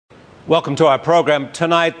Welcome to our program.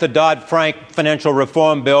 Tonight, the Dodd-Frank financial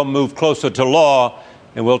reform bill moved closer to law,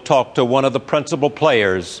 and we'll talk to one of the principal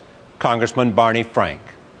players, Congressman Barney Frank.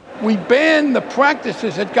 We banned the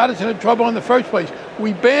practices that got us into trouble in the first place.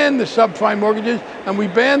 We banned the subprime mortgages, and we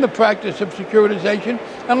banned the practice of securitization.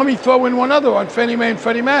 And let me throw in one other on Fannie Mae and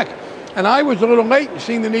Freddie Mac. And I was a little late in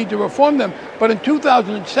seeing the need to reform them. But in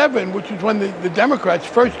 2007, which was when the Democrats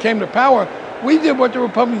first came to power, we did what the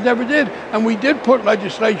Republicans never did. And we did put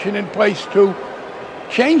legislation in place to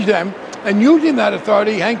change them. And using that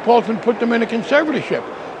authority, Hank Paulson put them in a conservatorship.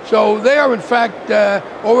 So they are, in fact,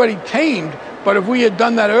 already tamed. But if we had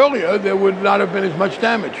done that earlier, there would not have been as much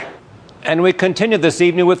damage. And we continue this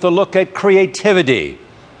evening with a look at creativity.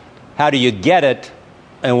 How do you get it,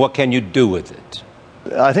 and what can you do with it?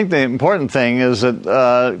 I think the important thing is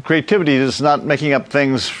that creativity is not making up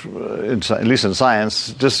things, at least in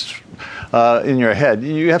science, just in your head.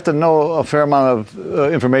 You have to know a fair amount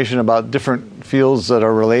of information about different fields that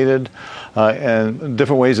are related and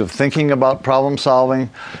different ways of thinking about problem solving,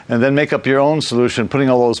 and then make up your own solution, putting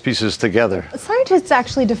all those pieces together. Scientists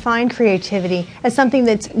actually define creativity as something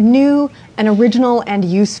that's new and original and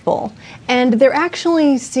useful. And they're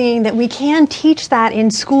actually seeing that we can teach that in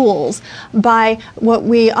schools by what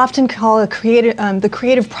we often call the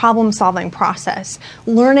creative problem-solving process.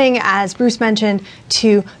 Learning, as Bruce mentioned,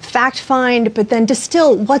 to fact-find, but then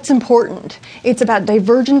distill what's important. It's about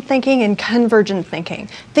divergent thinking and convergent thinking.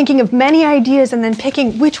 Thinking of many ideas and then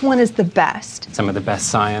picking which one is the best. Some of the best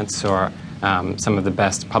science or some of the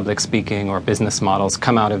best public speaking or business models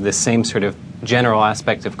come out of this same sort of general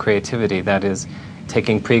aspect of creativity, that is,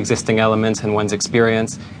 taking pre-existing elements in one's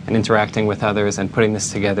experience and interacting with others and putting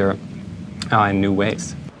this together in new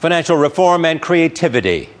ways. Financial reform and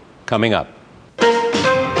creativity coming up.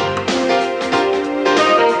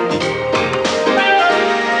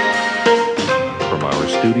 From our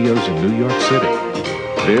studios in New York City,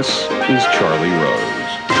 this is Charlie Rose.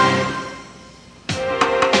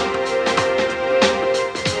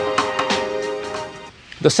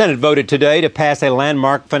 The Senate voted today to pass a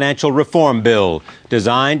landmark financial reform bill.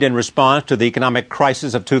 Designed in response to the economic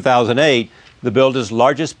crisis of 2008, the bill is the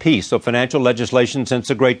largest piece of financial legislation since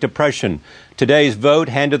the Great Depression. Today's vote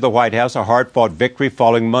handed the White House a hard-fought victory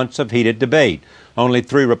following months of heated debate. Only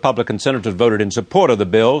 3 Republican senators voted in support of the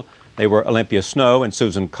bill. They were Olympia Snowe and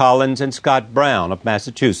Susan Collins and Scott Brown of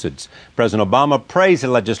Massachusetts. President Obama praised the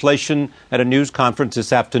legislation at a news conference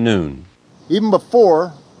this afternoon. Even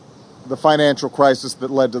before the financial crisis that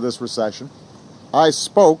led to this recession, I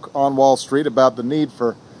spoke on Wall Street about the need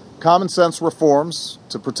for common sense reforms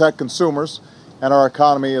to protect consumers and our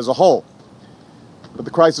economy as a whole. But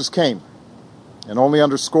the crisis came and only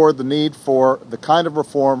underscored the need for the kind of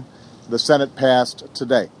reform the Senate passed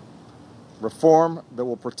today. Reform that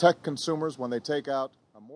will protect consumers when they take out